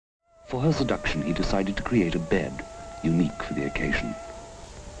For her seduction, he decided to create a bed, unique for the occasion.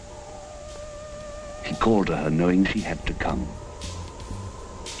 He called to her, knowing she had to come.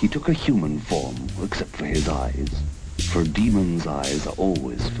 He took a human form, except for his eyes, for a demon's eyes are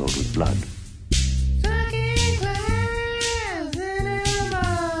always filled with blood.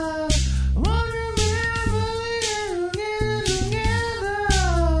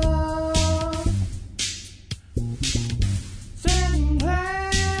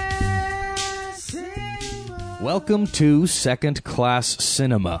 Welcome to Second Class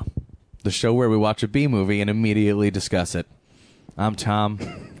Cinema, the show where we watch a B movie and immediately discuss it. I'm Tom.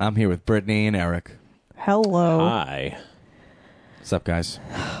 I'm here with Brittany and Eric. Hello. Hi. What's up, guys?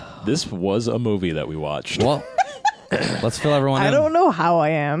 This was a movie that we watched. Well, let's fill everyone in. I don't know how I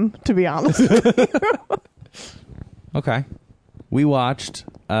am, to be honest. Okay. We watched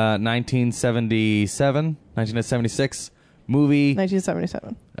 1976 movie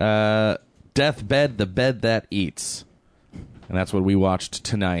 1977. Deathbed, the Bed That Eats. And that's what we watched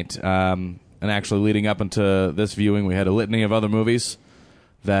tonight. And actually, leading up into this viewing, we had a litany of other movies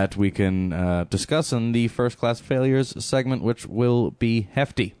that we can discuss in the First Class Failures segment, which will be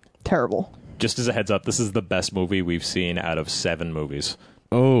hefty. Terrible. Just as a heads up, this is the best movie we've seen out of 7 movies.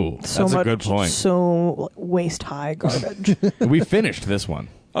 Oh, So that's much, a good point. So waist-high garbage. We finished this one.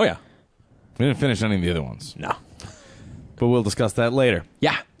 Oh, yeah. We didn't finish any of the other ones. No. But we'll discuss that later.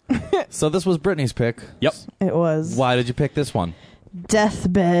 Yeah. So this was Brittany's pick. Yep. It was Why did you pick this one?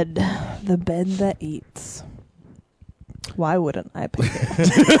 Deathbed, the bed that eats. Why wouldn't I pick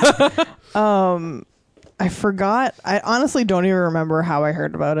it? I forgot. I honestly don't even remember how I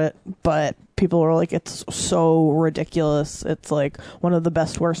heard about it, but people were like, it's so ridiculous. It's like one of the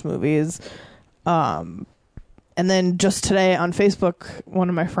best, worst movies. And then just today on Facebook, one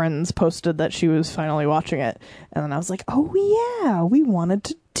of my friends posted that she was finally watching it. And then I was like, oh, yeah, we wanted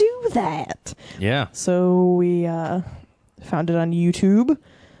to do that. Yeah. So we found it on YouTube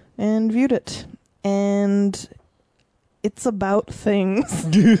and viewed it. And it's about things.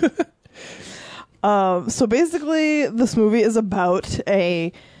 So basically, this movie is about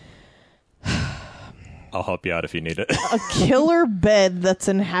a I'll help you out if you need it. a killer bed that's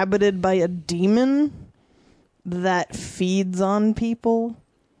inhabited by a demon that feeds on people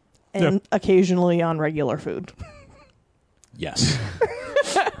and occasionally on regular food. Yes.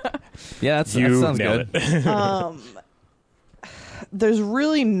 Yeah, that You sounds nailed good. it. There's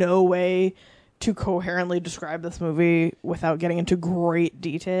really no way to coherently describe this movie without getting into great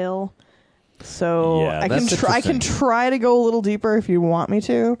detail. So Yeah, I can that's try. I can interesting. try to go a little deeper if you want me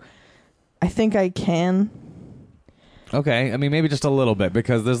to. I think I can. Okay, I mean, maybe just a little bit,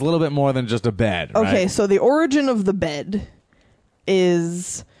 because there's a little bit more than just a bed, Okay, right? so the origin of the bed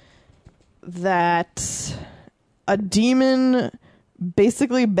is that a demon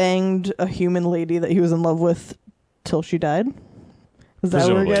basically banged a human lady that he was in love with till she died. Is that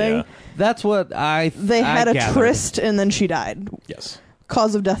what we're Presumably, getting? yeah. That's what They had a gathered. tryst and then she died. Yes.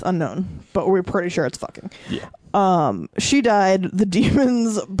 Cause of death unknown, but we're pretty sure it's fucking. Yeah. She died. The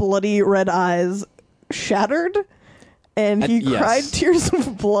demon's bloody red eyes shattered, and he Yes. cried tears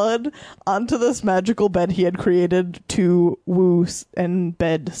of blood onto this magical bed he had created to woo and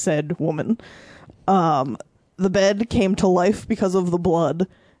bed said woman. The bed came to life because of the blood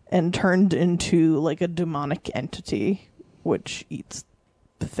and turned into like a demonic entity which eats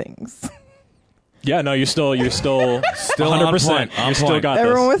things. Yeah, no, you're still 100%. on point, on You still point. got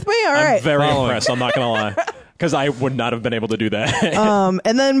Everyone this. with me? All I'm right. very Following. impressed. I'm not going to lie. Because I would not have been able to do that.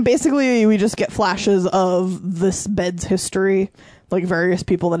 And then basically we just get flashes of this bed's history, like various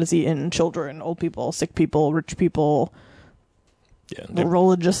people that has eaten, children, old people, sick people, rich people, Yeah.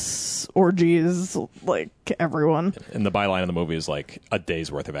 religious orgies, like everyone. And the byline of the movie is like a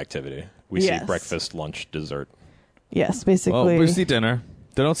day's worth of activity. We see Yes. breakfast, lunch, dessert. Yes, Well, basically. we see dinner.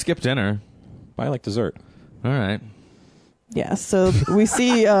 They don't skip dinner. I like dessert. All right. Yeah, so we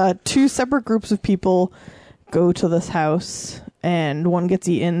see 2 separate groups of people go to this house, and one gets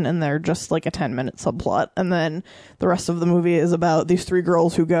eaten, and they're just like a 10-minute subplot. And then the rest of the movie is about these 3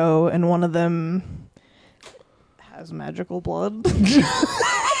 girls who go, and one of them has magical blood.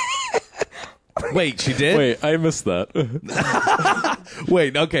 Wait, she did? Wait, I missed that.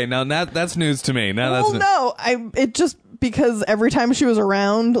 Wait, okay, now that's news to me. Now Well, that's no, it just because every time she was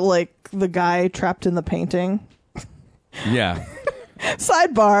around, like the guy trapped in the painting. Yeah.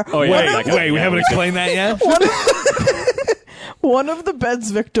 Sidebar. Oh, yeah. Wait, we haven't explained that yet? One of the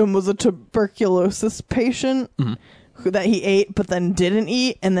bed's victim was a tuberculosis patient that he ate but then didn't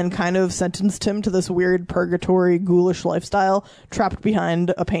eat, and then kind of sentenced him to this weird purgatory ghoulish lifestyle, trapped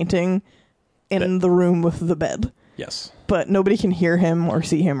behind a painting in the room with the bed. Yes. but nobody can hear him or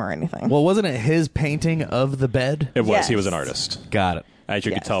see him or anything. Well, wasn't it his painting of the bed? It was. Yes. He was an artist. Got it. As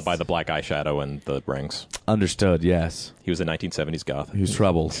you could Yes. tell by the black eyeshadow and the rings. Understood, yes. He was a 1970s goth. He was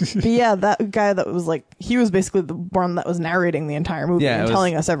troubled. But yeah, that guy that was like, he was basically the one that was narrating the entire movie Yeah, and it was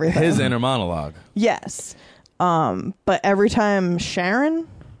telling us everything. His inner monologue. Yes. But every time Sharon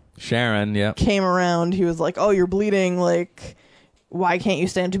Sharon, yep. came around, he was like, "Oh, you're bleeding. Like, why can't you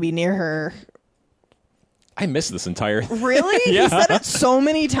stand to be near her?" I missed this entire thing. Really? Yeah. He said it so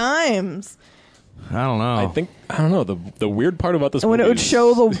many times. I don't know. I don't know. The weird part about this And when movie it would is-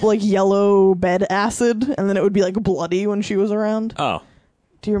 show the like yellow bed acid, and then it would be like bloody when she was around. Oh,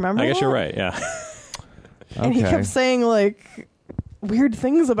 Do you remember? I guess that? you're right. Yeah. And he Okay. kept saying like weird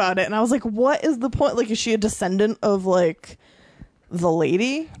things about it, and I was like, "What is the point? Like, is she a descendant of like the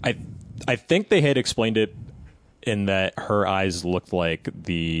lady?" I think they had explained it in that her eyes looked like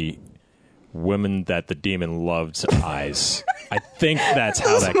the women that the demon loved's eyes. I think that's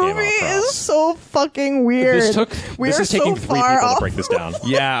how This that came movie across. is so fucking weird. This is taking so 3 far people off. to break this down.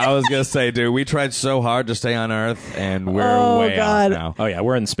 Yeah, I was gonna say, dude, we tried so hard to stay on Earth, and we're Oh, way God. off now. Oh yeah,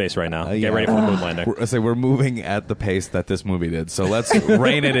 we're in space right now. Yeah. Get ready for the moon landing. We're moving at the pace that this movie did. So let's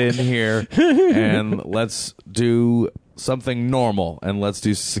rein it in here, and let's do something normal, and let's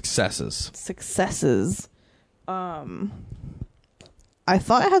do successes. Successes. I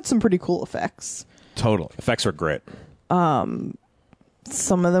thought it had some pretty cool effects. Totally. Effects are great.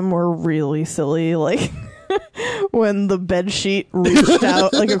 Some of them were really silly, like when the bed sheet reached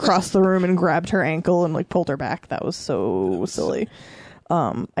out like across the room and grabbed her ankle and like pulled her back. That was so silly.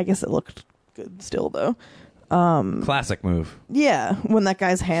 I guess it looked good still though. Classic move. Yeah, when that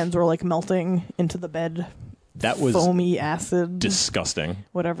guy's hands were like melting into the bed, That was foamy acid, disgusting.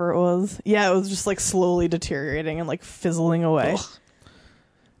 whatever it was. Yeah, it was just like slowly deteriorating and like fizzling away. Ugh.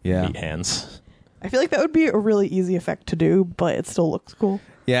 Yeah. Meat hands. I feel like that would be a really easy effect to do, but it still looks cool.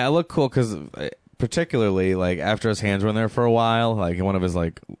 Yeah, it looked cool because particularly like after his hands were in there for a while, like one of his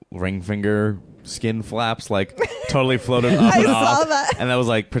like ring finger skin flaps like totally floated up I and saw off, that. and that was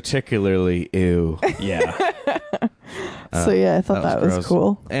like particularly ew. Yeah. So yeah, I thought that was gross.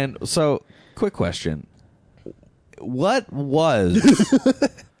 cool. And so, quick question: what was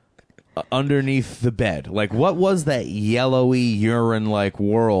underneath the bed? Like, what was that yellowy urine-like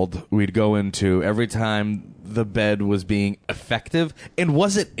world we'd go into every time the bed was being effective? And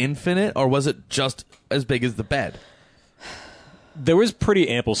was it infinite, or was it just as big as the bed? There was pretty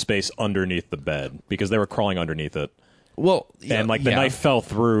ample space underneath the bed because they were crawling underneath it. Well, And like the knife fell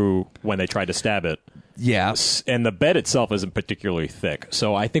through when they tried to stab it. yeah. And the bed itself isn't particularly thick.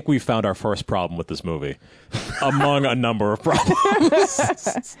 So I think we found our first problem with this movie among a number of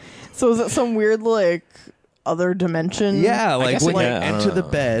problems. So is it some weird like other dimension? Yeah, like guess when it- you yeah, I don't enter the know.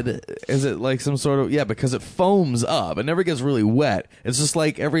 bed, is it like some sort of because it foams up. It never gets really wet. It's just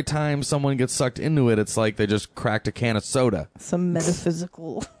like every time someone gets sucked into it, it's like they just cracked a can of soda. Some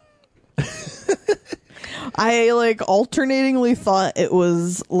metaphysical. I like alternatingly thought it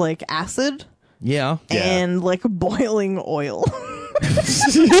was like acid Yeah. Yeah. and like boiling oil.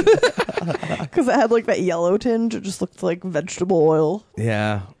 Because it had like that yellow tinge. It just looked like vegetable oil.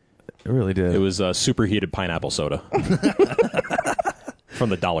 Yeah. It really did. It was superheated pineapple soda from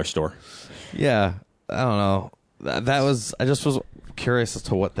the dollar store. Yeah. I don't know. That was I just was curious as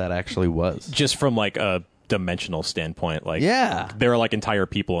to what that actually was. Just from like a dimensional standpoint. Like, Yeah. there are like entire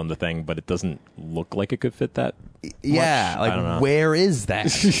people in the thing, but it doesn't look like it could fit that. Yeah, I don't know. like where is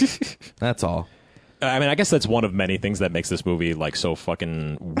that? That's all. I mean, I guess that's one of many things that makes this movie like so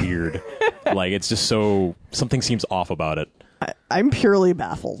fucking weird. Like, it's just so something seems off about it. I'm purely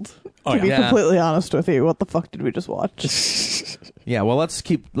baffled. Oh, To yeah. be Yeah. completely honest with you, what the fuck did we just watch? Yeah, well let's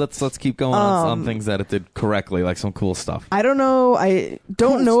keep going on some things that it did correctly, like some cool stuff. I don't know. I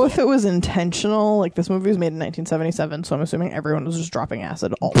don't know if it was intentional. Like this movie was made in 1977, so I'm assuming everyone was just dropping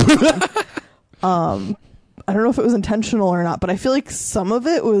acid all the time. I don't know if it was intentional or not, but I feel like some of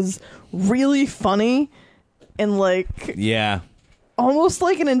it was really funny and like Yeah. almost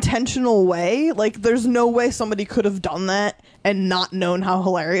like an intentional way. Like there's no way somebody could have done that and not known how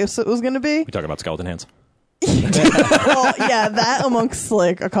hilarious it was going to be. We talk about skeleton hands. Well, yeah, that amongst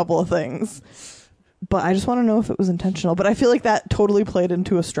like a couple of things. But I just want to know if it was intentional. But I feel like that totally played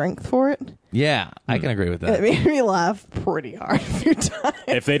into a strength for it. Yeah, I can agree with It that. made me laugh pretty hard a few times.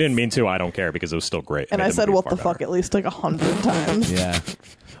 If they didn't mean to, I don't care because it was still great. It And made I the said, movie what far the fuck, better. at least like 100 times. Yeah.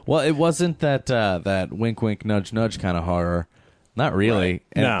 Well, it wasn't that wink wink nudge nudge kind of horror. Not really. Right.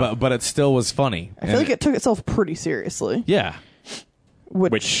 And, No. but it still was funny. I feel like it took itself pretty seriously. Yeah.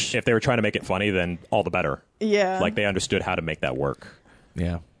 Which, if they were trying to make it funny, then all the better. yeah. Like, they understood how to make that work.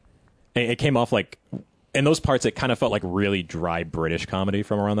 Yeah. It came off like in those parts, it kind of felt like really dry British comedy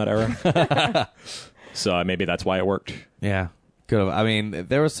from around that era. So maybe that's why it worked. Yeah, could have. I mean,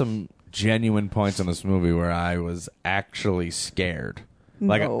 there were some genuine points in this movie where I was actually scared.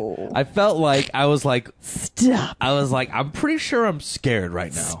 Like, No. I felt like I was like, Stop. I'm pretty sure I'm scared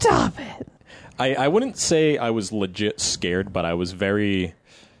right now. Stop it. I wouldn't say I was legit scared, but I wasn't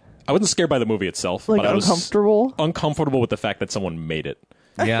scared by the movie itself. Like but I was uncomfortable with the fact that someone made it.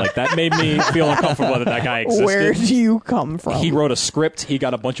 Yeah, Like, that made me feel uncomfortable that guy existed. Where do you come from? He wrote a script. He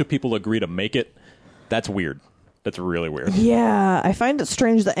got a bunch of people to agree to make it. That's weird. That's really weird. Yeah, I find it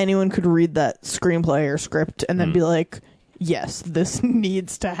strange that anyone could read that screenplay or script and then be like, yes, this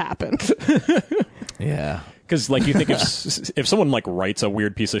needs to happen. yeah. Because, like, you think if someone, like, writes a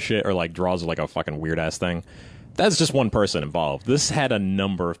weird piece of shit or, like, draws, like, a fucking weird-ass thing, that's just one person involved. This had a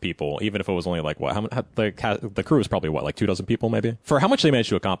number of people, even if it was only, like, what? The crew was probably, what, like 24 people, maybe? For how much they managed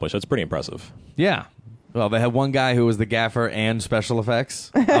to accomplish, that's pretty impressive. Yeah. Well, they had one guy who was the gaffer and special effects.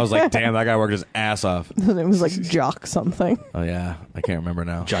 I was like, damn, that guy worked his ass off. His name was like Jock something. Oh, yeah. I can't remember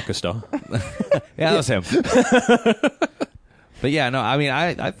now. Jacques Cousteau. Yeah, that was him. But yeah, no, I mean,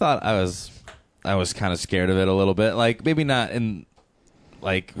 I thought I was kind of scared of it a little bit. Like, maybe not in,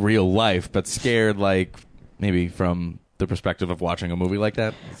 like, real life, but scared, like, maybe from the perspective of watching a movie like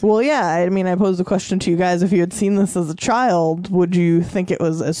that. Well, yeah, I mean, I posed a question to you guys. If you had seen this as a child, would you think it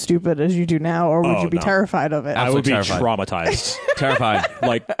was as stupid as you do now, or would you be no. terrified of it? I would be Absolutely traumatized. Terrified.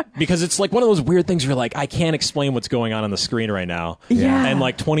 Like, because it's like one of those weird things where you're like, I can't explain what's going on the screen right now. Yeah. And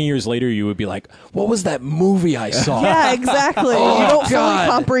like 20 years later, you would be like, what was that movie I saw? Yeah, exactly. Oh, you don't God.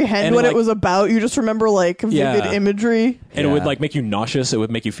 fully comprehend And what like- it was about. You just remember like vivid Yeah. imagery. And it would Yeah. like make you nauseous. It would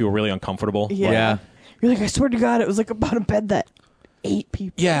make you feel really uncomfortable. Yeah. Yeah. You're like, I swear to God, it was like about a bed that ate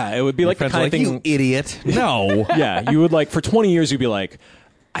people. Yeah, it would be like the Friends are kind of thing. you idiot. No. Yeah, you would like for 20 years you'd be like,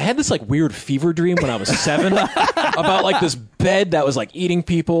 I had this like weird fever dream when I was 7 about like this bed that was like eating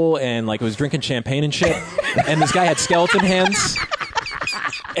people and like it was drinking champagne and shit, and this guy had skeleton hands.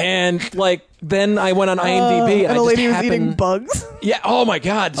 And like then I went on IMDb And and a I lady just was eating happened. bugs. Yeah. Oh my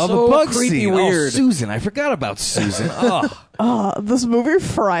God. Oh, So the bug creepy, scene. weird. Oh, Susan. I forgot about Susan. Oh. This movie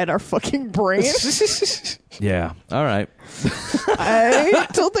fried our fucking brain. Yeah. All right. I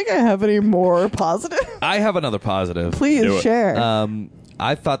don't think I have any more positive. I have another positive. Please Do it. share.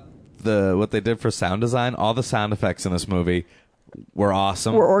 I thought what they did for sound design, all the sound effects in this movie were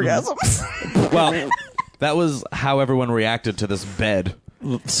awesome. Or orgasms. Well, that was how everyone reacted to this bed.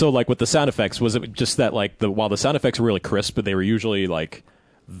 So like with the sound effects, was it just that like while the sound effects were really crisp, but they were usually like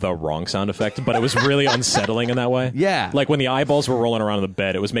the wrong sound effect, but it was really unsettling in that way? Yeah. Like when the eyeballs were rolling around in the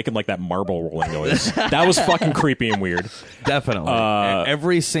bed, it was making like that marble rolling noise. That was fucking creepy and weird. Definitely.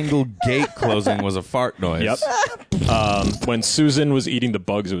 Every single gate closing was a fart noise. Yep. When Susan was eating the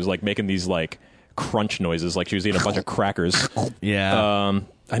bugs, it was like making these like crunch noises, like she was eating a bunch of crackers. Yeah.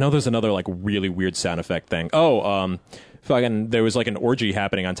 I know there's another like really weird sound effect thing. Fucking, there was like an orgy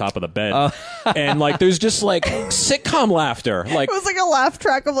happening on top of the bed, and like there's just like sitcom laughter. Like, It was like a laugh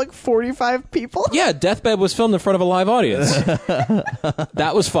track of like 45 people. yeah, Deathbed was filmed in front of a live audience.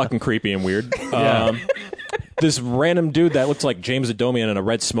 That was fucking creepy and weird. This random dude that looks like James Adomian in a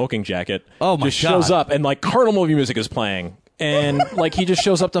red smoking jacket Oh my just shows God. up, and like carnival movie music is playing. And like he just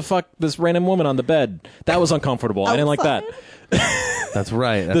shows up to fuck this random woman on the bed. That was uncomfortable. I didn't like that. That's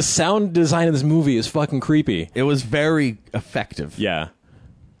right. The sound design of this movie is fucking creepy. It was very effective. Yeah.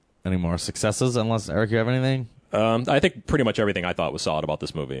 Any more successes? Unless, Eric, you have anything? I think pretty much everything I thought was solid about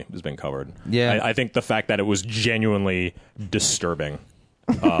this movie has been covered. Yeah. I think the fact that it was genuinely disturbing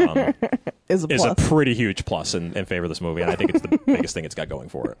Is a is plus. a pretty huge plus in favor of this movie, and I think it's the biggest thing it's got going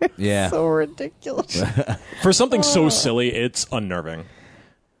for it. Yeah. So ridiculous. For something so silly, it's unnerving.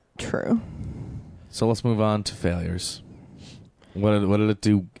 True. So let's move on to failures. What did it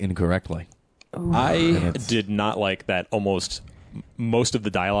do incorrectly? I It's- did not like that most of the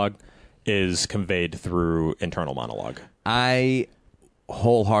dialogue is conveyed through internal monologue. I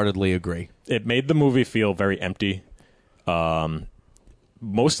wholeheartedly agree. It made the movie feel very empty.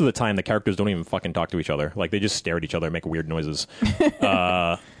 Most of the time, the characters don't even fucking talk to each other. Like, they just stare at each other and make weird noises.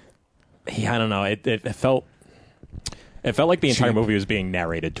 I don't know. It felt like the entire movie was being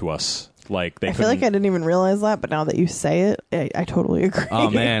narrated to us. Like they I feel like I didn't even realize that, but now that you say it, I totally agree. Oh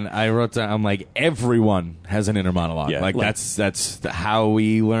man, I wrote down. I'm like, everyone has an inner monologue. Yeah, like like- that's how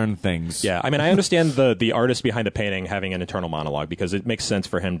we learn things. Yeah, I mean, I understand the artist behind the painting having an internal monologue because it makes sense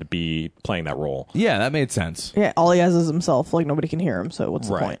for him to be playing that role. Yeah, that made sense. Yeah, all he has is himself. Like, nobody can hear him, so what's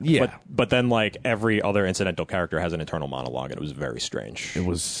the point? Yeah. But then like every other incidental character has an internal monologue, and it was very strange. It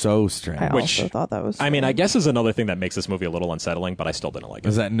was so strange. I Which- also thought that was I mean, I strange. guess is another thing that makes this movie a little unsettling, but I still didn't like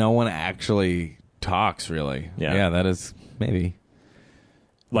Is it. that no one actually talks, really. Yeah. That is maybe.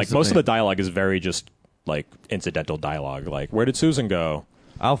 Like, the most of thing. the dialogue is very just, like, incidental dialogue. Like, where did Susan go?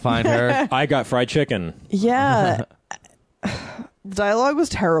 I'll find her. I got fried chicken. Yeah. The dialogue was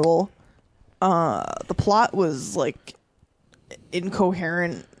terrible. The plot was, like,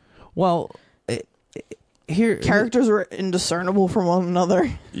 incoherent. Well, here Characters were indiscernible from one another.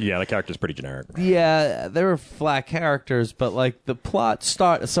 Yeah, the character's pretty generic. Yeah, they were flat characters, but like the plot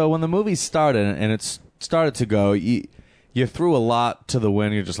so when the movie started and it started to go, you threw a lot to the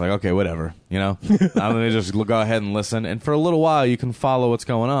wind. You're just like, okay, whatever, you know. I'm gonna just go ahead and listen, and for a little while you can follow what's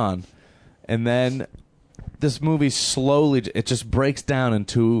going on, and then this movie slowly it just breaks down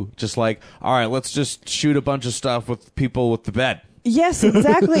into just like, all right, let's just shoot a bunch of stuff with people with the bed. Yes,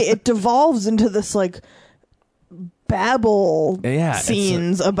 exactly. It devolves into this, like, babble Yeah, it's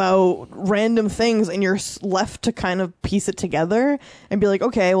scenes about random things, and you're left to kind of piece it together and be like,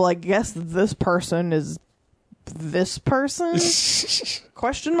 okay, well, I guess this person is this person?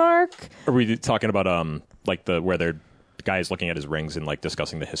 Question mark? Are we talking about, like, where the guy is looking at his rings and, like,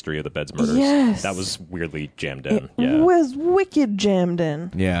 discussing the history of the Bed's murders? Yes. That was weirdly jammed in. It was wicked jammed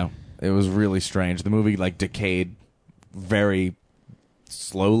in. Yeah, it was really strange. The movie like decayed very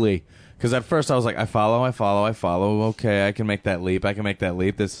slowly. Because at first I was like, I follow. Okay, I can make that leap.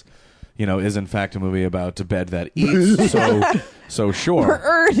 This, is in fact a movie about a bed that eats. So sure. We're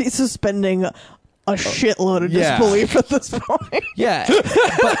already suspending a shitload of Yeah. disbelief at this point. Yeah,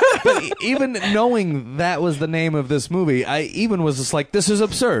 but even knowing that was the name of this movie, I even was just like, this is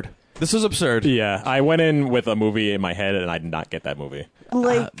absurd. Yeah, I went in with a movie in my head, and I did not get that movie.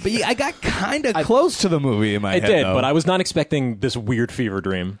 Like, But I got kind of close to the movie in my It head. did, though. but I was not expecting this weird fever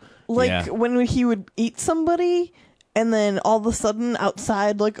dream. Yeah. when he would eat somebody, and then all of a sudden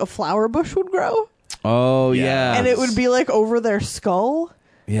outside, like, a flower bush would grow, Oh Yeah. yeah, and it would be like over their skull.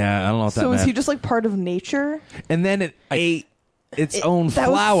 Yeah, I don't know what that So is meant. he just like part of nature? And then it ate its own That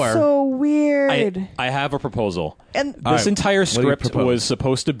flower. was so weird. I have a proposal. And All This right, entire what do you script propose? was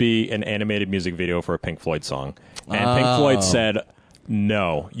supposed to be an animated music video for a Pink Floyd song. And Pink Oh. Floyd said,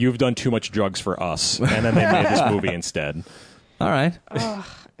 no, you've done too much drugs for us. And then they made this movie instead. All right.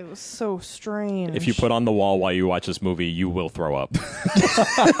 it was so strange. If you put on the wall while you watch this movie, you will throw up.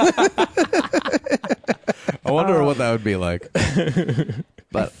 I wonder what that would be like.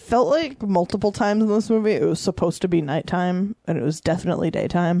 I felt like multiple times in this movie it was supposed to be nighttime, and it was definitely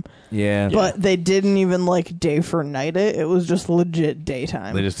daytime. Yeah. But they didn't even like day for night it. It was just legit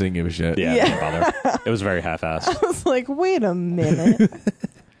daytime. They just didn't give a shit. Yeah, Yeah. didn't bother. It was very half-assed. I was like, wait a minute.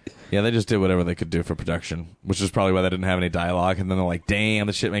 Yeah, they just did whatever they could do for production, which is probably why they didn't have any dialogue. And then they're like, damn,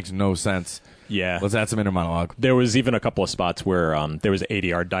 this shit makes no sense. Yeah. Let's add some inner monologue. There was even a couple of spots where there was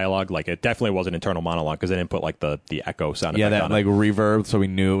ADR dialogue. Like, it definitely was an internal monologue because they didn't put, like, the echo sound Yeah, effect that on like it. reverb, so we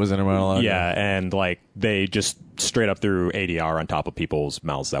knew it was inner monologue. Yeah, and, like, they just straight up threw ADR on top of people's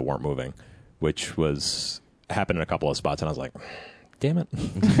mouths that weren't moving, which happened in a couple of spots, and I was like, damn it.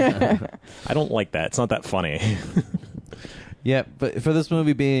 I don't like that. It's not that funny. Yeah, but for this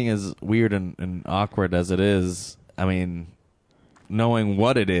movie being as weird and awkward as it is, I mean, knowing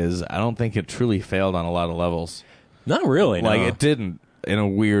what it is, I don't think it truly failed on a lot of levels. Not really, Like, no. it didn't in a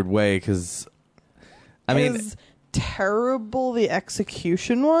weird way, because, I mean, as terrible the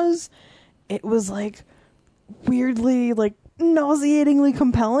execution was, it was like weirdly, like, nauseatingly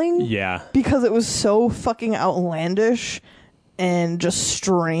compelling. Yeah. Because it was so fucking outlandish and just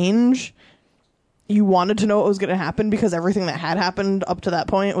strange. You wanted to know what was going to happen because everything that had happened up to that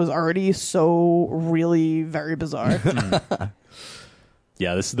point was already so really very bizarre.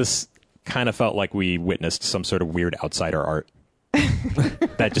 Yeah, this kind of felt like we witnessed some sort of weird outsider art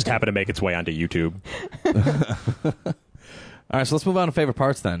that just happened to make its way onto YouTube. all right, so let's move on to favorite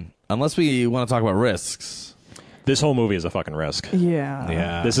parts then. Unless we want to talk about risks. This whole movie is a fucking risk.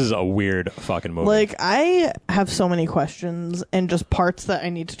 Yeah. This is a weird fucking movie. Like, I have so many questions and just parts that I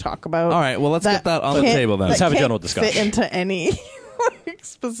need to talk about. All right, well, let's get that on the can't- table then. that Let's have a can't general discussion. Fit into any like,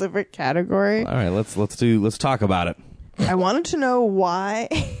 specific category. All right, let's talk about it. I wanted to know why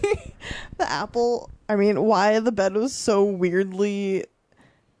why the bed was so weirdly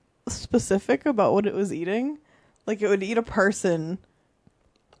specific about what it was eating. Like, it would eat a person,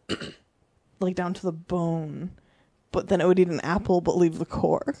 like, down to the bone, but then it would eat an apple but leave the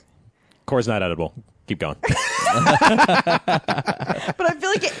core. Core's not edible. Keep going. But I feel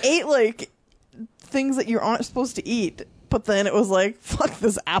like it ate, like, things that you aren't supposed to eat, but then it was like, fuck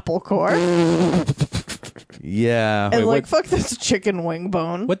this apple core. Yeah. And, Wait, like, fuck this chicken wing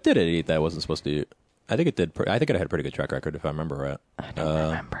bone. What did it eat that it wasn't supposed to eat? I think it did. I think it had a pretty good track record, if I remember right. I don't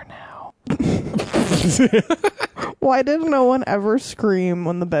remember now. Why did no one ever scream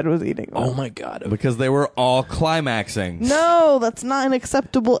when the bed was eating them? Oh my god. Because they were all climaxing. No, that's not an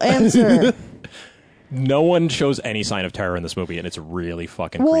acceptable answer. No one shows any sign of terror in this movie, and it's really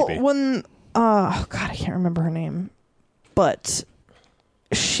fucking Well, creepy. when oh god, I can't remember her name, but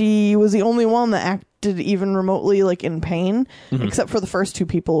she was the only one that acted even remotely like in pain, except for the first two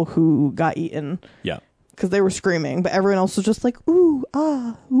people who got eaten. Yeah. Because they were screaming, but everyone else was just like, ooh,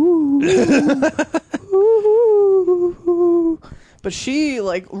 ah, ooh, ooh, ooh. But she,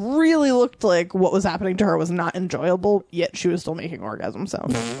 like, really looked like what was happening to her was not enjoyable, yet she was still making orgasm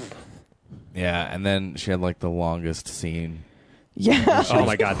sounds. Yeah, and then she had like the longest scene. Yeah. Oh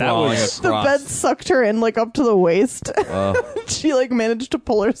my god, that Crawling was... The across. bed sucked her in, like, up to the waist. She, like, managed to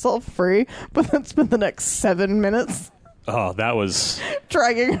pull herself free, but then spent the next 7 minutes Oh, that was...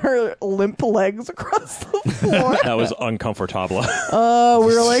 dragging her limp legs across the floor. That was uncomfortable.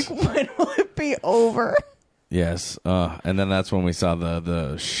 We were like, when will it be over? Yes, and then that's when we saw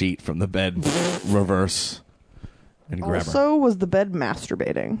the sheet from the bed reverse and grab her. Also, was the bed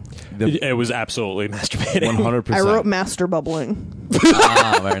masturbating? It was absolutely masturbating. 100%. I wrote master bubbling.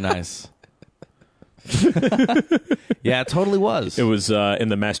 Ah, very nice. Yeah, it totally was. It was in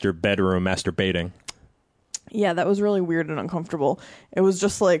the master bedroom masturbating. Yeah, that was really weird and uncomfortable. It was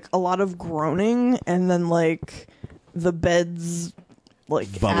just like a lot of groaning, and then like the bed's like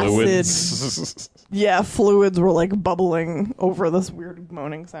acid. Fluids. Yeah, fluids were like bubbling over this weird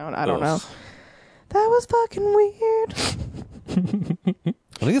moaning sound. I don't know. Ugh. That was fucking weird.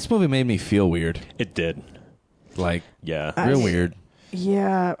 I think this movie made me feel weird. It did. Like, Yeah. real weird.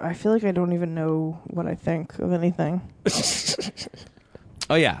 Yeah, I feel like I don't even know what I think of anything.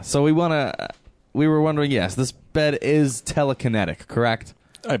 Oh, yeah. So we were wondering, yes, this bed is telekinetic, correct?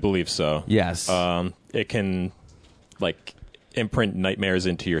 I believe so. Yes. It can, like, imprint nightmares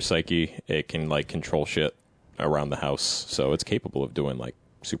into your psyche. It can, like, control shit around the house. So it's capable of doing, like,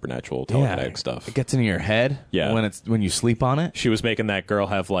 supernatural telekinetic stuff. It gets into your head Yeah. when you sleep on it. She was making that girl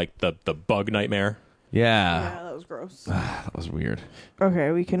have, like, the bug nightmare. Yeah. That was gross. That was weird.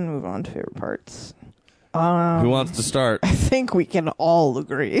 Okay, we can move on to favorite parts. Who wants to start? I think we can all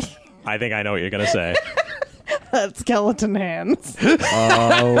agree I think I know what you're going to say. that skeleton hands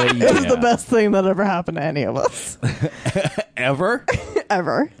Oh, is the best thing that ever happened to any of us. Ever?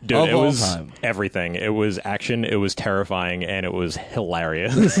 Ever. Dude, Of it all was time. everything. It was action, it was terrifying, and it was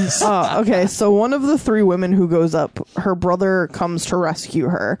hilarious. Okay, so one of the three women who goes up, her brother comes to rescue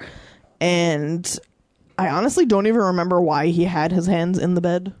her, and I honestly don't even remember why he had his hands in the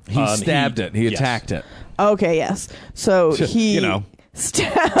bed. He stabbed it. He yes. attacked it. Okay, yes. So he You know.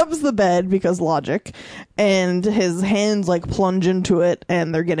 stabs the bed because logic, and his hands like plunge into it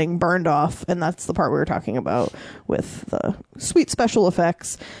and they're getting burned off, and that's the part we were talking about with the sweet special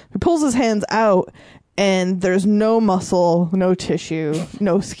effects. He pulls his hands out and there's no muscle, no tissue,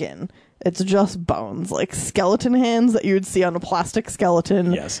 no skin. It's just bones, like skeleton hands that you would see on a plastic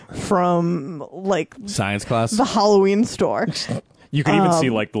skeleton Yes. from like Science class. the Halloween store. You can even see,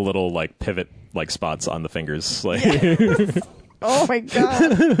 like, the little, like, pivot, like, spots on the fingers. Like, Oh my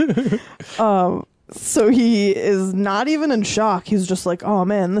god. So he is not even in shock. He's just like, "Oh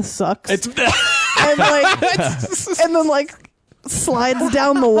man, this sucks." it's... and like and then like slides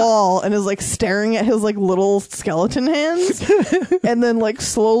down the wall and is like staring at his like little skeleton hands. And then like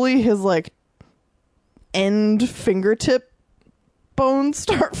slowly his like end fingertip bones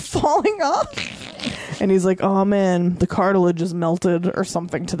start falling off. And he's like, "Oh man, the cartilage is melted," or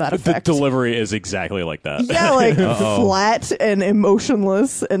something to that The effect. delivery is exactly like that. Yeah, like flat and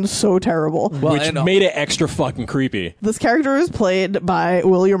emotionless and so terrible. Well, Which and- made it extra fucking creepy. This character is played by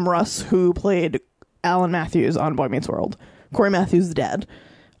William Russ, who played Alan Matthews on Boy Meets World. Corey Matthews' dad.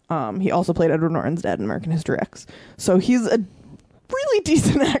 He also played Edward Norton's dad in American History X. So he's a really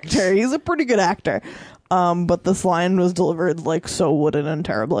decent actor. He's a pretty good actor. But this line was delivered like so wooden and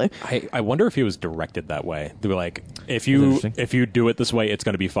terribly. I wonder if he was directed that way. They were like, if interesting. you do it this way, it's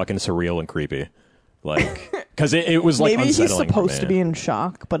going to be fucking surreal and creepy. Like, because it was like Maybe he's unsettling for supposed me. to be in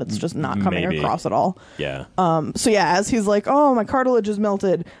shock, but it's just not coming Maybe. across at all. Yeah. So yeah, as he's like, "Oh, my cartilage is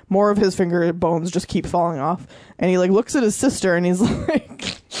melted," more of his finger bones just keep falling off, and he like looks at his sister and he's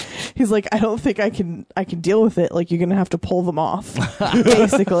like, "I don't think I can deal with it. Like, you're gonna have to pull them off."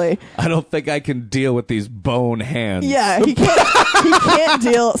 Basically, I don't think I can deal with these bone hands. yeah, he can't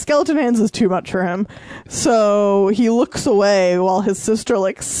deal. Skeleton hands is too much for him, so he looks away while his sister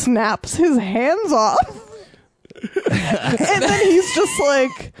like snaps his hands off, and then he's just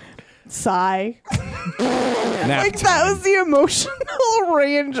like, sigh. Nap Like that time. was the emotional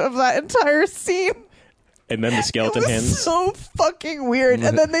range of that entire scene. and then the It skeleton was hands. so fucking weird.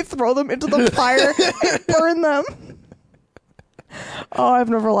 And then they throw them into the fire and burn them. Oh, I've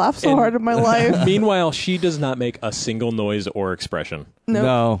never laughed so And- hard in my life. Meanwhile, she does not make a single noise or expression. Nope.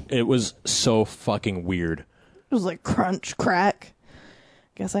 No. It was so fucking weird. It was like crunch, crack.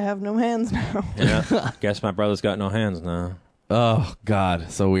 Guess I have no hands now. Yeah. Guess my brother's got no hands now. Oh, God.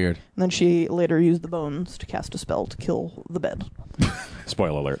 So weird. And then she later used the bones to cast a spell to kill the bed.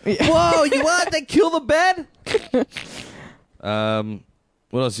 Spoiler alert. Whoa, you what? They kill the bed?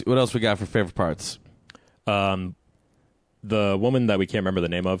 What else we got for favorite parts? The woman that we can't remember the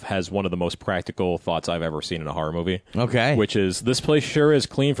name of has one of the most practical thoughts I've ever seen in a horror movie. Okay. Which is, this place sure is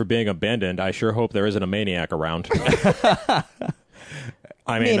clean for being abandoned. I sure hope there isn't a maniac around.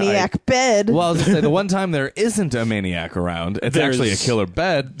 I mean, Maniac bed. Well, I was gonna say, the one time there isn't a maniac around, it's There's- actually a killer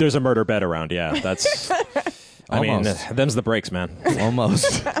bed. there's a murder bed around, yeah. That's... I mean, Almost. them's the breaks, man.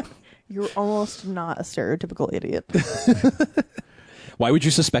 Almost. You're almost not a stereotypical idiot. Why would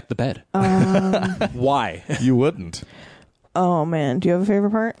you suspect the bed? Why? You wouldn't. Oh, man. Do you have a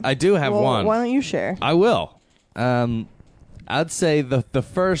favorite part? I do have Well, one. Why don't you share? I will. I'd say the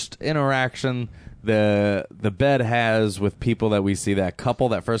first interaction the bed has with people that we see, that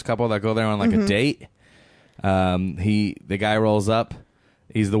first couple that go there on like a date. The guy rolls up.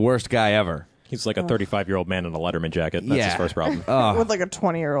 He's the worst guy ever. He's like a 35-year-old man in a Letterman jacket. That's his first problem. With like a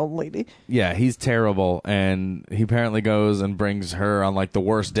 20-year-old lady. Yeah, he's terrible, and he apparently goes and brings her on like the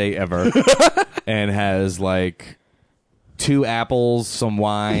worst date ever, and has like 2 apples, some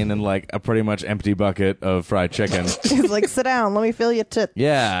wine, and like a pretty much empty bucket of fried chicken. He's like, sit down. Let me feel your tit.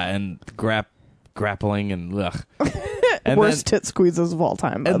 Yeah, and grappling and ugh. And Worst then, tit squeezes of all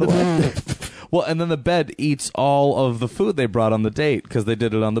time, by the way. well, and then the bed eats all of the food they brought on the date because they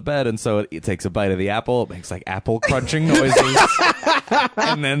did it on the bed, and so it takes a bite of the apple. It makes like apple crunching noises,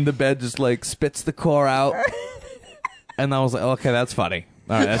 and then the bed just like spits the core out. And I was like, okay, that's funny.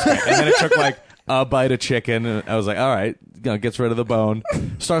 All right, that's great. And then it took like a bite of chicken, and I was like, all right, gets rid of the bone,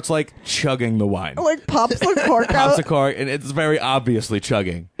 starts like chugging the wine. Like pops the cork Pops out the cork, and it's very obviously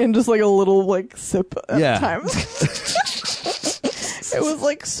chugging. in just like a little like sip at Yeah. a time. It was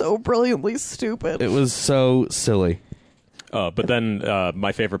like so brilliantly stupid. It was so silly. But then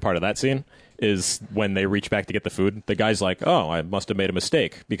my favorite part of that scene is when they reach back to get the food. The guy's like, oh, I must have made a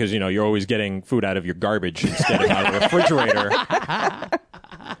mistake because, you're always getting food out of your garbage instead of out of the refrigerator.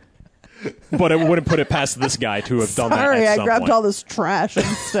 But I wouldn't put it past this guy to have done that Sorry, at I some grabbed point. all this trash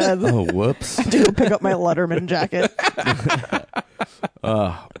instead Oh, whoops. to go pick up my Letterman jacket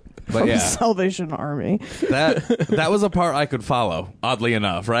But from yeah, Salvation Army. that was a part I could follow, oddly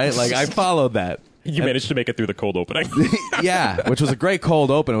enough, right? Like, I followed that. You managed to make it through the cold opening. Yeah, which was a great cold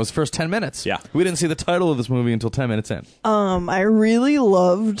open. It was the first 10 minutes. Yeah. We didn't see the title of this movie until 10 minutes in. I really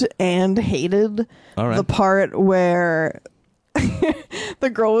loved and hated All right. the part where the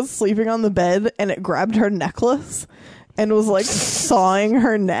girl was sleeping on the bed and it grabbed her necklace and was like sawing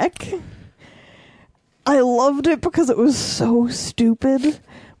her neck. I loved it because it was so stupid,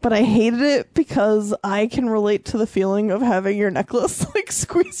 but I hated it because I can relate to the feeling of having your necklace like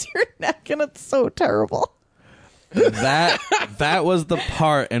squeeze your neck, and it's so terrible. That was the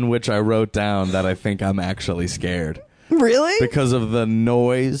part in which I wrote down that I think I'm actually scared. Really? Because of the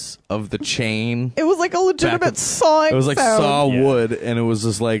noise of the chain. It was like a legitimate sawing It was like sound. saw Yeah. wood, and it was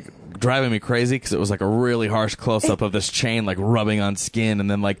just like driving me crazy because it was like a really harsh close-up of this chain like rubbing on skin,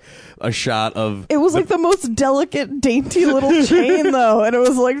 and then like a shot of It was like the most delicate, dainty little chain, though, and it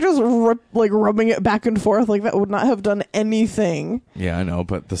was like just rubbing it back and forth. Like that would not have done anything. Yeah, I know,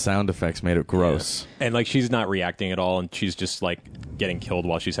 but the sound effects made it gross. And like she's not reacting at all, and she's just like getting killed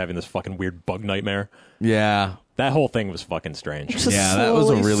while she's having this fucking weird bug nightmare. Yeah. That whole thing was fucking strange. Just Yeah, that was a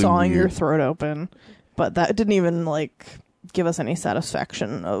slowly really sawing your weird- throat open, but that didn't even like give us any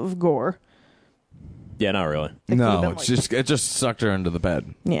satisfaction of gore. Yeah, not really. It could've No, been, it's like- just it just sucked her into the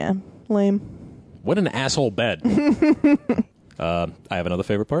bed. Yeah, lame. What an asshole bed. I have another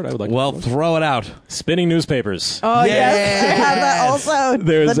favorite part. I would like. Well, to throw it out. spinning newspapers. Oh Yes! yes, I have that also.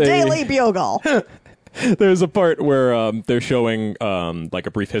 There's the a- Daily Bugle. There's a part where they're showing like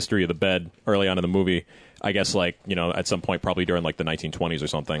a brief history of the bed early on in the movie. I guess like, at some point probably during like the 1920s or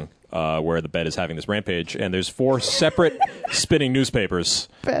something, where the bed is having this rampage, and there's 4 separate spinning newspapers.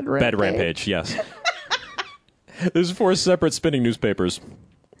 Bed Bed rampage. rampage, yes. There's 4 separate spinning newspapers,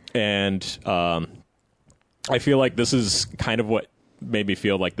 and I feel like this is kind of what made me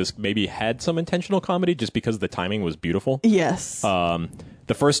feel like this maybe had some intentional comedy just because the timing was beautiful. Yes.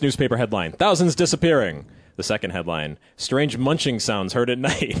 The first newspaper headline, thousands disappearing. The The second headline, strange munching sounds heard at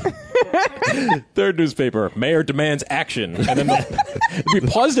night. Third newspaper, mayor demands action. And then we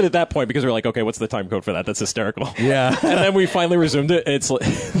paused it at that point because we were like, okay, what's the time code for that? That's hysterical. Yeah. And then we finally resumed it. It's like,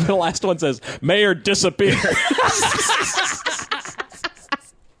 the last one says, mayor disappeared.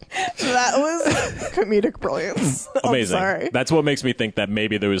 That was comedic brilliance. Amazing. I'm sorry. That's what makes me think that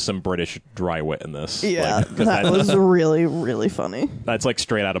maybe there was some British dry wit in this. Yeah, Like, 'cause that was really, really funny. that's like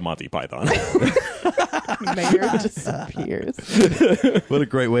straight out of Monty Python. Mayor disappears. What a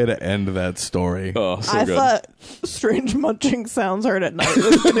great way to end that story. Oh, so I good. thought strange munching sounds heard at night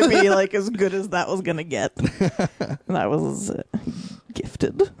was going to be like as good as that was going to get. That was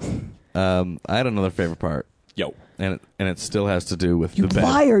gifted. I had another favorite part, Yo. and it still has to do with You the bed.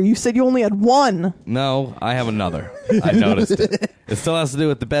 liar! You said you only had one. No, I have another. I noticed it. It still has to do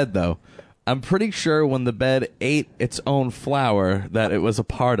with the bed, though. I'm pretty sure when the bed ate its own flour that it was a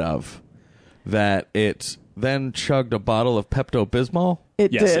part of, that it then chugged a bottle of Pepto-Bismol.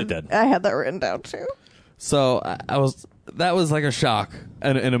 It Yes, did. it did. I had that written down too. So that was like a shock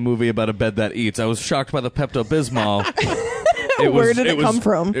in a movie about a bed that eats. I was shocked by the Pepto-Bismol. Where did it come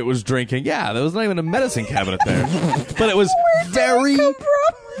from? It was drinking. Yeah, there was not even a medicine cabinet there. But it was very,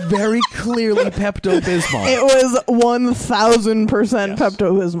 very clearly Pepto-Bismol. It was 1,000% Yes.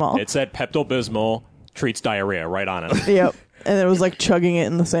 Pepto-Bismol. It said Pepto-Bismol treats diarrhea right on it. Yep. And it was like chugging it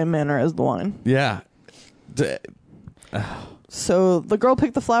in the same manner as the wine. Yeah. So the girl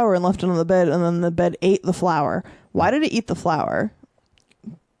picked the flour and left it on the bed, and then the bed ate the flour. Why did it eat the flour?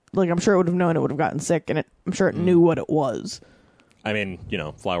 Like, I'm sure it would have known it would have gotten sick, and I'm sure it knew what it was. I mean,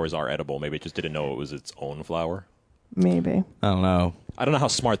 flowers are edible. Maybe it just didn't know it was its own flower. Maybe. I don't know. I don't know how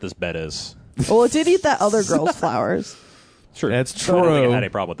smart this bed is. Well, it did eat that other girl's flowers. Sure. That's I don't think true. I had a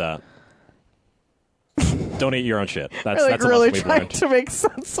problem with that. Don't eat your own shit. That's We're like that's a really lesson we've trying learned. to make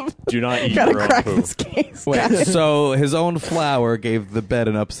sense of it. Do not eat Gotta your own crack poop. this case. Wait, guys. so his own flour gave the bed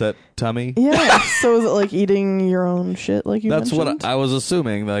an upset tummy? Yeah. So is it like eating your own shit, like you That's mentioned? what I was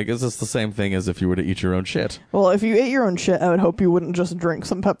assuming. Like, is this the same thing as if you were to eat your own shit? Well, if you ate your own shit, I would hope you wouldn't just drink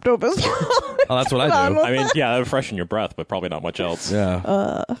some Pepto-Bismol. Oh, that's what I do. I mean, yeah, that would freshen your breath, but probably not much else.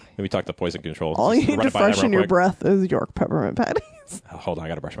 Yeah. Maybe talk to poison control. All Just you need run to it by that real freshen your quick. breath is York peppermint patties. Oh, hold on, I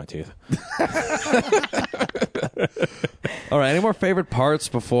gotta brush my teeth. All right. Any more favorite parts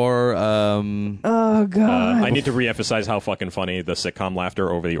before? Oh god. I need to reemphasize how fucking funny the sitcom laughter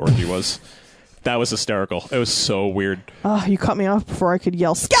over the orgy was. That was hysterical. It was so weird. Oh, you cut me off before I could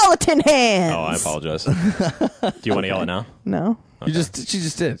yell skeleton hands. Oh, I apologize. Do you want to yell it now? No. She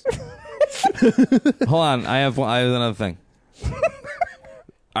just did. Hold on. I have another thing.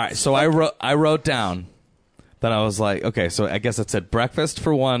 All right. So I wrote down that I was like, okay. So I guess it said breakfast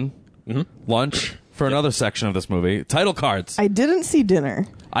for one, lunch for another section of this movie, title cards. I didn't see dinner.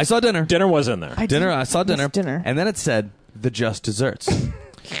 I saw dinner. Dinner was in there. I saw dinner. Missed dinner. And then it said the just desserts.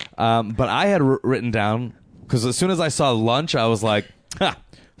 But I had written down, because as soon as I saw lunch, I was like,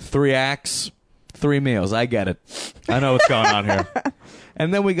 3 acts, 3 meals. I get it. I know what's going on here.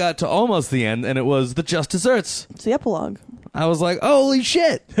 And then we got to almost the end, and it was the just desserts. It's the epilogue. I was like, holy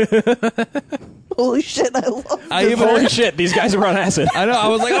shit. Holy shit, I love I even Holy shit, these guys are on acid. I know. I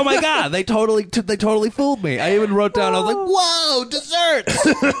was like, oh my god, they totally fooled me. I even wrote down. I was like, whoa,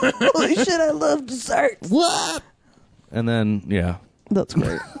 desserts. Holy shit, I love desserts. What? And then yeah, That's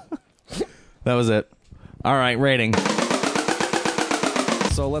great. that was it. All right, rating.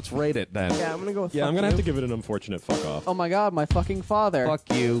 So let's rate it then. Yeah, I'm gonna go with Yeah, fuck I'm gonna you. have to give it an unfortunate fuck off. Oh my god, my fucking father.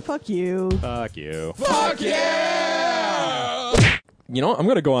 Fuck you. Fuck you. Fuck you. Fuck yeah! You know what? I'm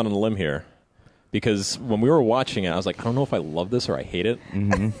gonna go out on a limb here. Because when we were watching it, I was like, I don't know if I love this or I hate it.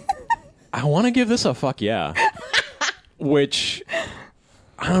 Mm-hmm. I want to give this a fuck yeah. Which,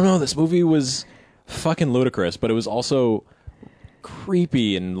 I don't know, this movie was fucking ludicrous, but it was also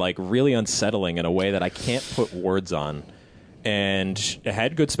creepy and like really unsettling in a way that I can't put words on. And it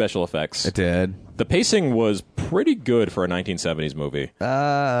had good special effects. It did. The pacing was pretty good for a 1970s movie.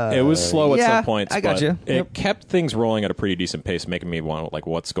 It was slow at yeah, some points, I got but you. it kept things rolling at a pretty decent pace, making me want like,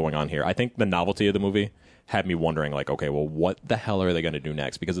 what's going on here? I think the novelty of the movie had me wondering, like, okay, well, what the hell are they going to do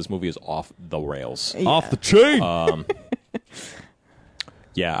next? Because this movie is off the rails. Off the chain.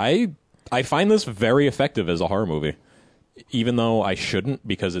 Yeah, I find this very effective as a horror movie, even though I shouldn't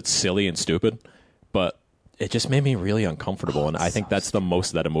because it's silly and stupid, but it just made me really uncomfortable, and I think that's the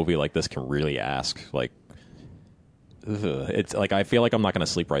most that a movie like this can really ask. Like, it's like I feel like I'm not going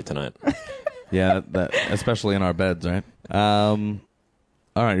to sleep right tonight. Yeah, that especially in our beds, right?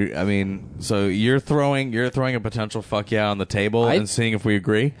 All right. I mean, so you're throwing a potential fuck yeah on the table and seeing if we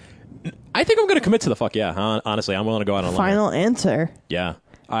agree. I think I'm going to commit to the fuck yeah. Honestly, I'm willing to go out on a limb. Final answer. Yeah,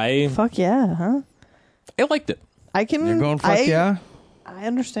 Fuck yeah, huh? I liked it. I can. You're going fuck yeah? I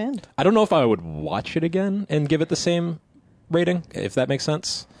understand. I don't know if I would watch it again and give it the same rating, if that makes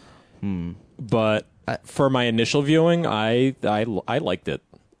sense. But for my initial viewing, I liked it.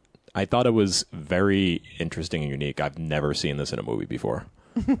 I thought it was very interesting and unique. I've never seen this in a movie before.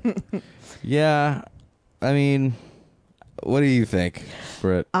 Yeah. I mean, what do you think,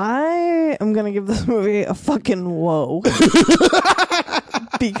 Britt? I am gonna give this movie a fucking whoa.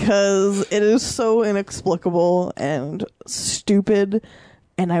 Because it is so inexplicable and stupid,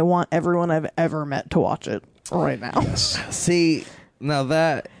 and I want everyone I've ever met to watch it right now. See, now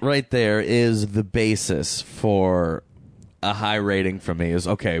that right there is the basis for a high rating for me. Is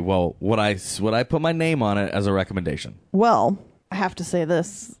okay. Well, would I put my name on it as a recommendation? Well, I have to say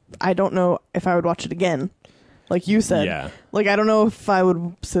this. I don't know if I would watch it again. Like you said. Yeah. Like, I don't know if I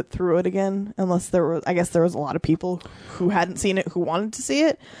would sit through it again unless I guess there was a lot of people who hadn't seen it who wanted to see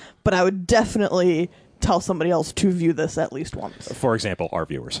it. But I would definitely tell somebody else to view this at least once. For example, our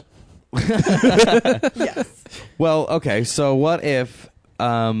viewers. Yes. Well, okay. So what if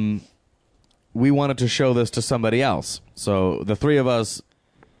we wanted to show this to somebody else? So the three of us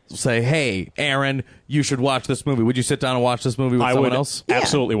say, "Hey, Aaron, you should watch this movie." Would you sit down and watch this movie with I someone would else?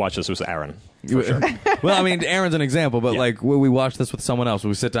 absolutely watch this with Aaron. For sure. Well, I mean, Aaron's an example, but Yeah. like, will we watch this with someone else? Will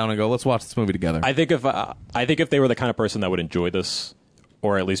we sit down and go, "Let's watch this movie together"? I think if they were the kind of person that would enjoy this,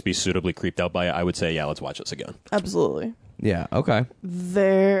 or at least be suitably creeped out by it, I would say, yeah, let's watch this again. Absolutely. Yeah. Okay.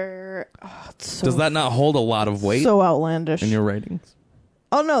 It's so, Does that not hold a lot of weight so outlandish. in your ratings?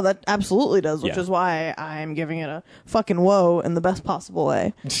 Oh, no, that absolutely does, which Yeah. is why I'm giving it a fucking whoa in the best possible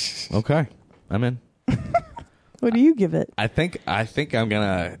way. Okay, I'm in. What do you give it? I think I'm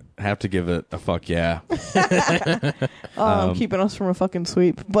gonna have to give it a fuck yeah. Keeping us from a fucking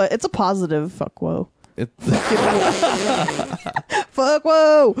sweep. But it's a positive fuck whoa. Fuck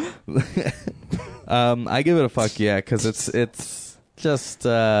whoa! I give it a fuck yeah because it's just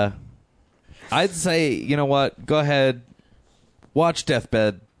I'd say, you know what, go ahead, watch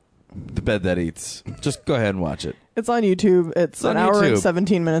Deathbed, The Bed That Eats. Just go ahead and watch it. It's on YouTube. It's on an hour and YouTube.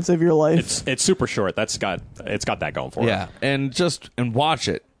 17 minutes of your life. It's super short. It's got that going for Yeah, and watch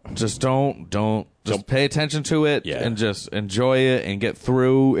it. Just don't pay attention to it, Yeah. and just enjoy it and get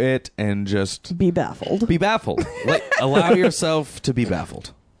through it and just Be baffled. be baffled. Like, allow yourself to be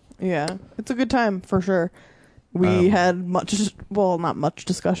baffled. Yeah, it's a good time for sure. We had not much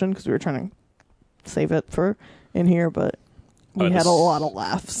discussion because we were trying to save it for in here, but we had a lot of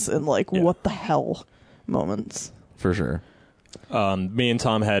laughs and what the hell moments. For sure. Me and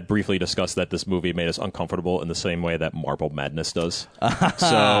Tom had briefly discussed that this movie made us uncomfortable in the same way that Marble Madness does.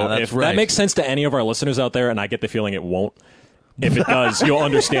 So if right. that makes sense to any of our listeners out there, and I get the feeling it won't, if it does, you'll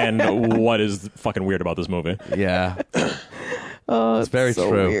understand what is fucking weird about this movie. Yeah. It's very so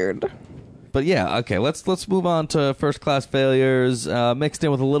true. Weird. But yeah, okay, let's move on to First Class Failures, mixed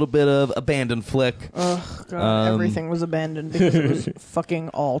in with a little bit of Abandoned Flick. Ugh, God, everything was abandoned because it was fucking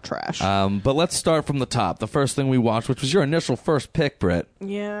all trash. But let's start from the top. The first thing we watched, which was your initial first pick, Britt.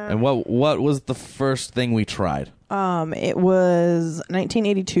 Yeah. And what was the first thing we tried? It was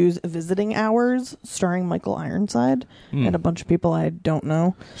 1982's Visiting Hours, starring Michael Ironside and a bunch of people I don't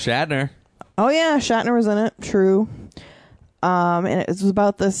know. Shatner. Oh yeah, Shatner was in it. True. And it was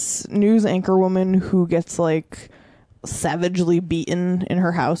about this news anchor woman who gets savagely beaten in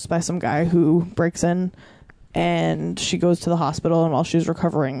her house by some guy who breaks in, and she goes to the hospital, and while she's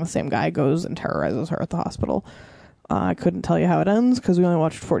recovering, the same guy goes and terrorizes her at the hospital. I couldn't tell you how it ends because we only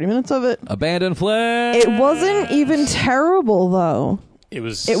watched 40 minutes of it. Abandoned Flick. It wasn't even terrible though. It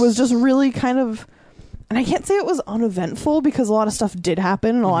was just really kind of, and I can't say it was uneventful because a lot of stuff did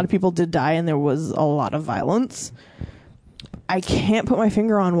happen and a lot of people did die and there was a lot of violence. I can't put my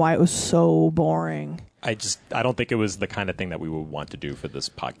finger on why it was so boring. I don't think it was the kind of thing that we would want to do for this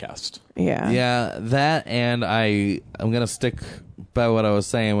podcast. Yeah. Yeah, that, and I'm going to stick by what I was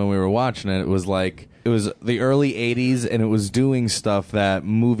saying when we were watching it. It was it was the early 80s, and it was doing stuff that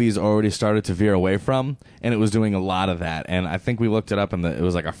movies already started to veer away from, and it was doing a lot of that. And I think we looked it up, and it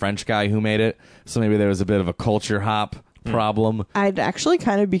was a French guy who made it, so maybe there was a bit of a culture hop problem. I'd actually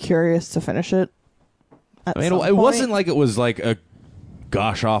kind of be curious to finish it. I mean, it wasn't like it was a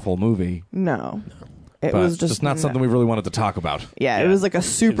gosh-awful movie. No. It But was just not something we really wanted to talk about. Yeah, it was a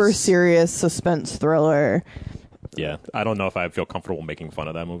super serious suspense thriller. Yeah, I don't know if I feel comfortable making fun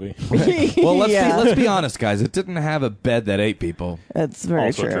of that movie. Well, Yeah. let's be honest, guys. It didn't have a bed that ate people. That's very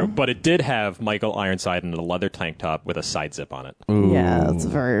Also true. But it did have Michael Ironside in a leather tank top with a side zip on it. Yeah, that's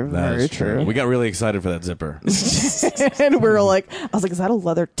very, That very is true. We got really excited for that zipper. And we were like, I was like, is that a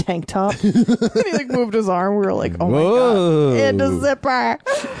leather tank top? And he like moved his arm. We were like, oh my Whoa. God, it's a zipper.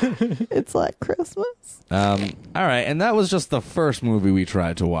 It's like Christmas. All right, and that was just the first movie we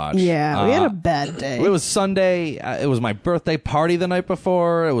tried to watch. Yeah, we had a bad day. It was Sunday. It was my birthday party the night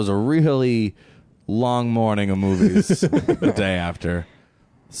before. It was a really long morning of movies the day after.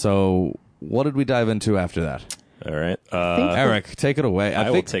 So, what did we dive into after that? All right. Eric, take it away. I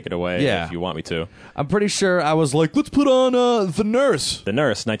will take it away if you want me to. I'm pretty sure I was like, let's put on The Nurse. The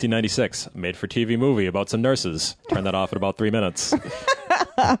Nurse, 1996, made-for-TV movie about some nurses. Turn that off in about 3 minutes.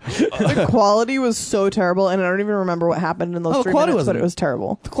 The quality was so terrible, and I don't even remember what happened in those Oh, 3 quality minutes, but wasn't- it was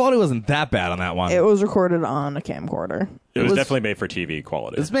terrible. The quality wasn't that bad on that one. It was recorded on a camcorder. It was definitely made-for-TV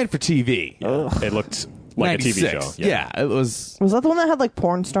quality. It's made for TV. It looked like a TV 96. show. Yeah, it was. Was that the one that had like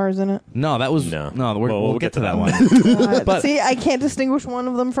porn stars in it? No, that was. No. We'll get to that one. But- See, I can't distinguish one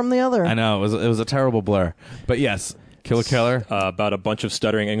of them from the other. I know, it was a terrible blur. But yes, Killer Killer. About a bunch of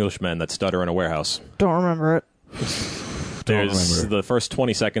stuttering Englishmen that stutter in a warehouse. Don't remember it. There's remember. the first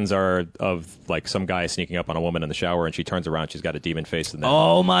 20 seconds are of like some guy sneaking up on a woman in the shower, and she turns around, she's got a demon face, and then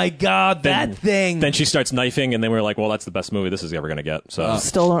Oh my God, that thing. then she starts knifing, and then we're like, well, that's the best movie this is ever gonna get. So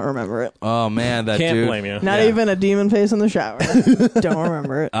Still don't remember it. Oh man, that can't dude. blame you. Not Yeah. even a demon face in the shower. Don't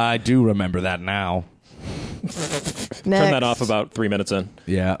remember it. I do remember that now. Next. Turn that off about 3 minutes in.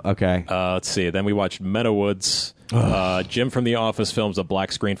 Yeah. Okay. Let's see. Then we watched Meadowwoods. Jim from The Office films a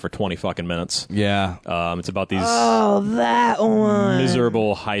black screen for 20 fucking minutes. Yeah. It's about these Oh, that one.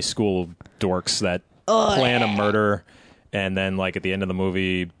 miserable high school dorks that plan a murder, and then like at the end of the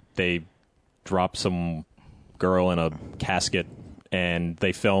movie they drop some girl in a casket and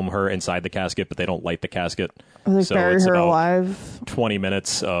they film her inside the casket, but they don't light the casket. They So bury it's her about alive. 20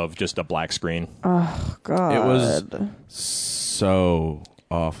 minutes of just a black screen. God. It was so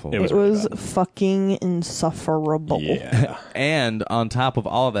awful. It was It was really fucking insufferable. Yeah. And on top of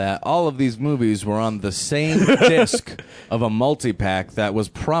all that, all of these movies were on the same disc of a multi-pack that was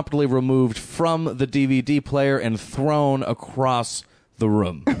promptly removed from the DVD player and thrown across the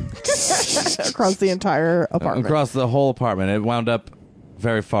room. Across the entire apartment. Across the whole apartment. It wound up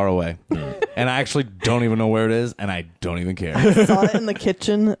very far away. And I actually don't even know where it is, and I don't even care. I saw it in the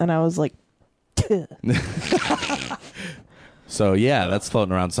kitchen, and I was like, "Tuh." So, yeah, that's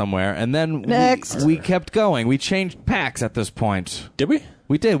floating around somewhere. And then Next. we kept going. We changed packs at this point. Did we?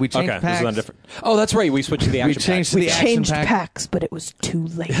 We did. We changed Okay, this packs. is on different. Oh, that's right. We switched to the We action changed pack. to we the action changed pack. packs, but it was too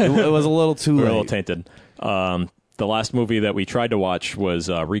late. It was a little too We were late. a little tainted. The last movie that we tried to watch was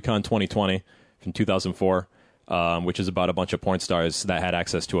Recon 2020 from 2004, which is about a bunch of porn stars that had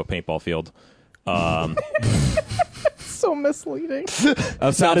access to a paintball field. So misleading.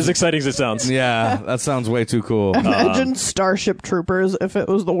 That Not as exciting as it sounds. Yeah, that sounds way too cool. Imagine Starship Troopers if it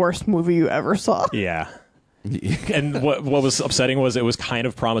was the worst movie you ever saw. Yeah. And what was upsetting was it was kind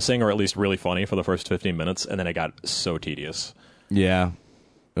of promising, or at least really funny for the first 15 minutes, and then it got so tedious. Yeah,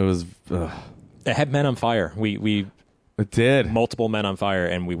 it was. It had men on fire. We It did. multiple men on fire,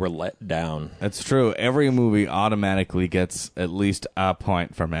 and we were let down. That's true. Every movie automatically gets at least a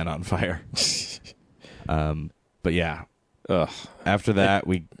point for Man on Fire. But yeah, Ugh. after that,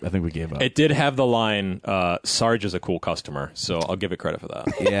 I think we gave up. It did have the line, Sarge is a cool customer, so I'll give it credit for that.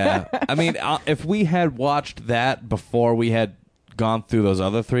 Yeah, I mean, if we had watched that before we had gone through those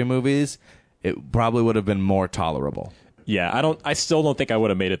other three movies, it probably would have been more tolerable. Yeah, I still don't think I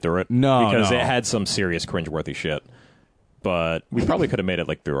would have made it through it. No, because no. it had some serious cringeworthy shit. But we probably could have made it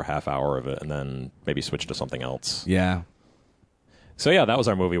like through a half hour of it and then maybe switched to something else. Yeah, So yeah, that was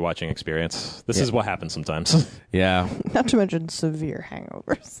our movie watching experience. This is what happens sometimes. yeah, Not to mention severe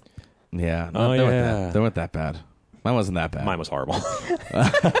hangovers. yeah. Oh, they yeah. weren't that bad. Mine wasn't that bad. Mine was horrible.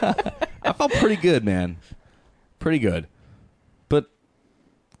 I felt pretty good, man. Pretty good. But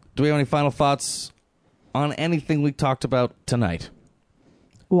do we have any final thoughts on anything we talked about tonight?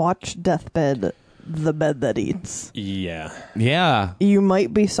 Watch Deathbed, the bed that eats. Yeah. Yeah. You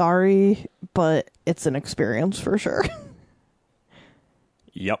might be sorry, but it's an experience for sure.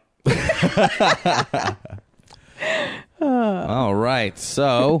 Yep. All right.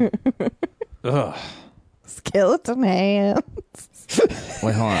 So, Skeleton hands.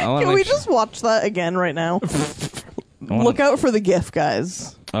 wait, hold on. I wanna Can we make just watch that again right now? Look out for the GIF,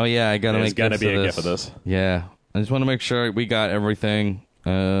 guys. Oh yeah, I gotta There's make. gotta gifs be of a this. GIF of this. Yeah, I just want to make sure we got everything.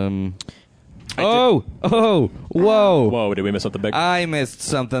 Whoa! Whoa, did we miss something big? I missed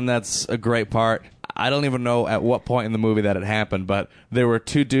something that's a great part. I don't even know at what point in the movie that it happened, but there were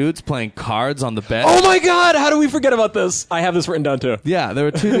two dudes playing cards on the bed. Oh my God! How do we forget about this? I have this written down too. Yeah, there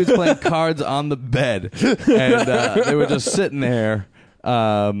were two dudes playing cards on the bed, and they were just sitting there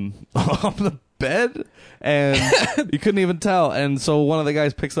on the bed, and you couldn't even tell. And so one of the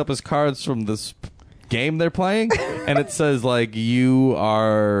guys picks up his cards from this game they're playing, and it says like, "You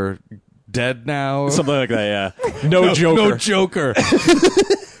are dead now," Something like that. Yeah. No Joker. No Joker.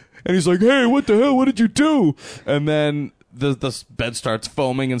 And he's like, "Hey, what the hell? What did you do?" And then the bed starts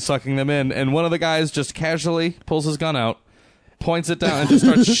foaming and sucking them in, and one of the guys just casually pulls his gun out, points it down, and just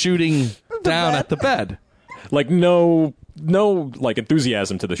starts shooting down at the bed. Like no like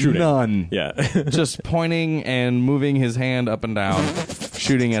enthusiasm to the shooting. None. Yeah. Just pointing and moving his hand up and down,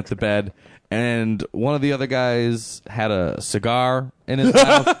 shooting at the bed. And one of the other guys had a cigar in his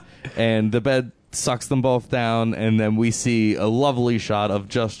mouth, and the bed sucks them both down, and then we see a lovely shot of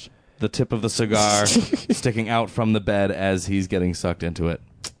just the tip of the cigar sticking out from the bed as he's getting sucked into it.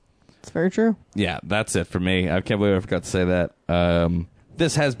 It's very true. Yeah, that's it for me. I can't believe I forgot to say that.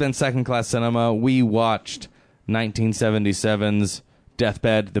 This has been Second Class Cinema. We watched 1977's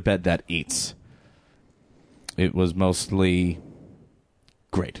Deathbed, The Bed That Eats. It was mostly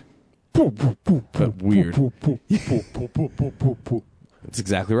great. But weird. That's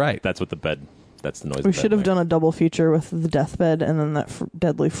exactly right. That's the noise. We should have done a double feature with the Deathbed and then that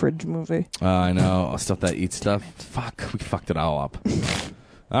Deadly Fridge movie. I know. Stuff that eats stuff. Fuck. We fucked it all up.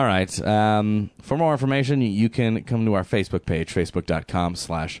 All right. For more information, you can come to our Facebook page,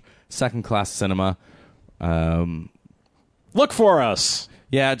 facebook.com/secondclasscinema. Look for us.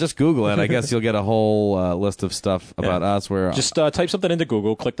 Yeah, just Google it. I guess you'll get a whole list of stuff about us. Where Just type something into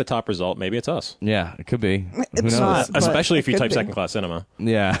Google, click the top result. Maybe it's us. Yeah, it could be. It's Who knows? not. But Especially if it you could type be. Second Class Cinema.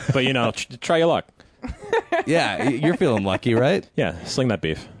 Yeah. But try your luck. Yeah, you're feeling lucky, right? Yeah, sling that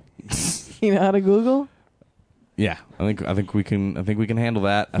beef. You know how to Google? Yeah, I think we can handle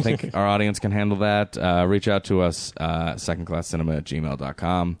that. I think our audience can handle that. Reach out to us,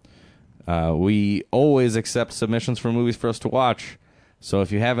 secondclasscinema@gmail.com. We always accept submissions for movies for us to watch. So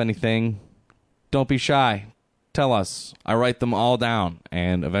if you have anything, don't be shy. Tell us. I write them all down,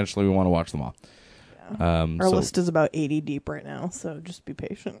 and eventually we want to watch them all. Our list is about 80 deep right now, so just be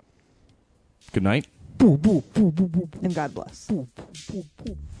patient. Good night. And God bless.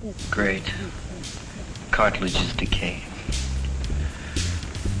 Great. Cartilage is decaying.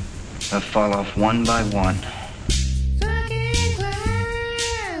 They'll fall off one by one.